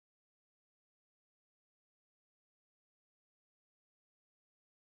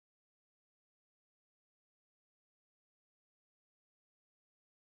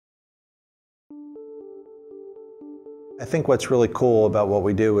I think what's really cool about what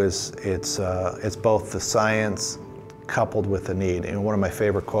we do is it's both the science coupled with the need. And one of my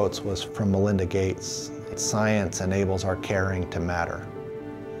favorite quotes was from Melinda Gates: "Science enables our caring to matter."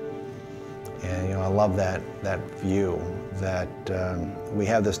 And I love that view that we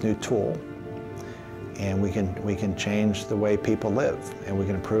have this new tool, and we can change the way people live, and we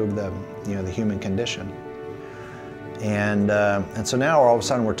can improve the human condition. And so now all of a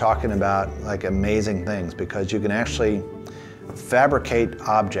sudden we're talking about like amazing things, because you can actually fabricate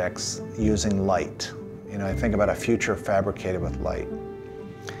objects using light. I think about a future fabricated with light.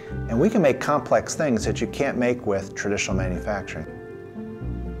 And we can make complex things that you can't make with traditional manufacturing.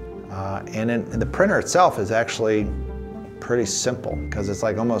 And the printer itself is actually pretty simple, because it's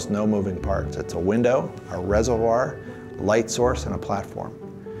like almost no moving parts. It's a window, a reservoir, light source, and a platform.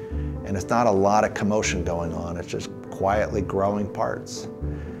 And it's not a lot of commotion going on. It's just quietly growing parts.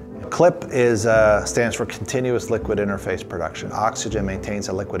 CLIP stands for Continuous Liquid Interface Production. Oxygen maintains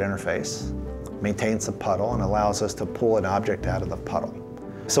a liquid interface, maintains the puddle, and allows us to pull an object out of the puddle.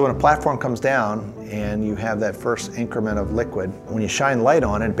 So when a platform comes down and you have that first increment of liquid, when you shine light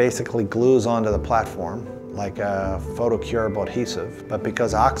on it, it basically glues onto the platform like a photocurable adhesive. But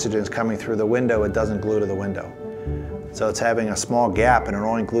because oxygen is coming through the window, it doesn't glue to the window. So it's having a small gap, and it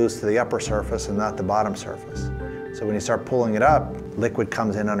only glues to the upper surface and not the bottom surface. So when you start pulling it up, liquid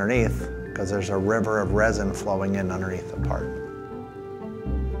comes in underneath, because there's a river of resin flowing in underneath the part.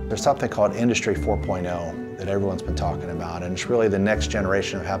 There's something called Industry 4.0 that everyone's been talking about, and it's really the next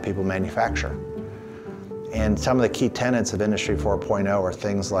generation of how people manufacture. And some of the key tenets of Industry 4.0 are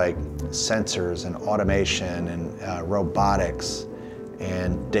things like sensors and automation and robotics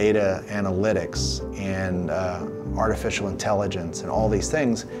and data analytics and artificial intelligence and all these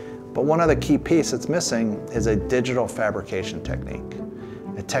things. But one other key piece that's missing is a digital fabrication technique,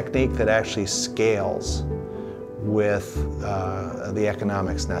 a technique that actually scales with the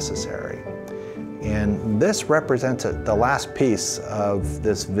economics necessary. And this represents the last piece of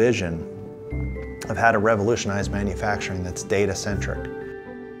this vision of how to revolutionize manufacturing that's data-centric.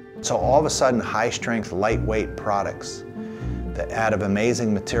 So all of a sudden, high-strength, lightweight products that out of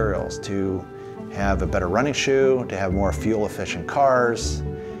amazing materials to have a better running shoe, to have more fuel-efficient cars,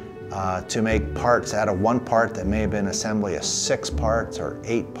 to make parts out of one part that may have been assembly of 6 parts or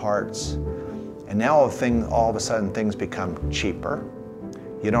 8 parts. And now all of a sudden things become cheaper.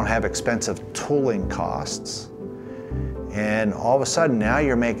 You don't have expensive tooling costs. And all of a sudden now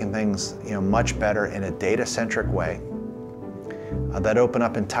you're making things much better in a data-centric way that open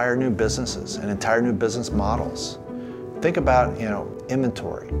up entire new businesses and entire new business models. Think about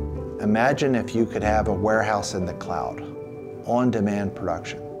inventory. Imagine if you could have a warehouse in the cloud, on-demand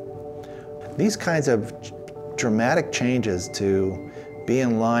production. These kinds of dramatic changes to be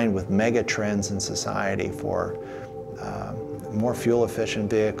in line with mega trends in society for more fuel-efficient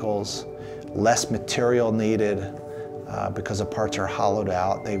vehicles, less material needed because the parts are hollowed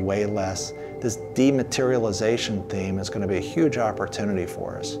out, they weigh less. This dematerialization theme is going to be a huge opportunity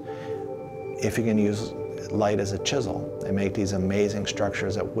for us if you can use light as a chisel and make these amazing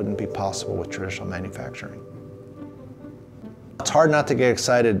structures that wouldn't be possible with traditional manufacturing. It's hard not to get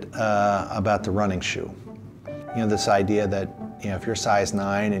excited about the running shoe. This idea that if you're size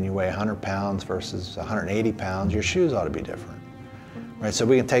 9 and you weigh 100 pounds versus 180 pounds, your shoes ought to be different. Right? So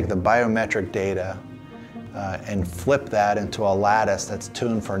we can take the biometric data and flip that into a lattice that's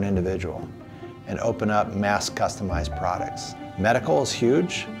tuned for an individual and open up mass customized products. Medical is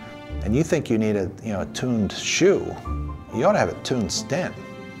huge, and you think you need a tuned shoe, you ought to have a tuned stent.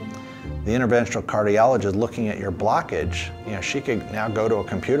 The interventional cardiologist looking at your blockage, she could now go to a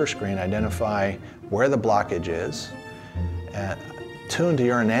computer screen, identify where the blockage is, tune to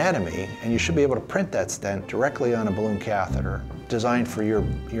your anatomy, and you should be able to print that stent directly on a balloon catheter designed for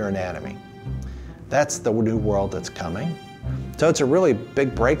your anatomy. That's the new world that's coming. So it's a really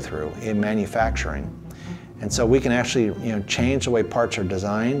big breakthrough in manufacturing. And so we can actually change the way parts are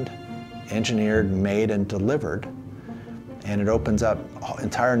designed, engineered, made, and delivered. And it opens up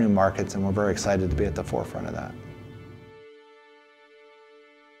entire new markets, and we're very excited to be at the forefront of that.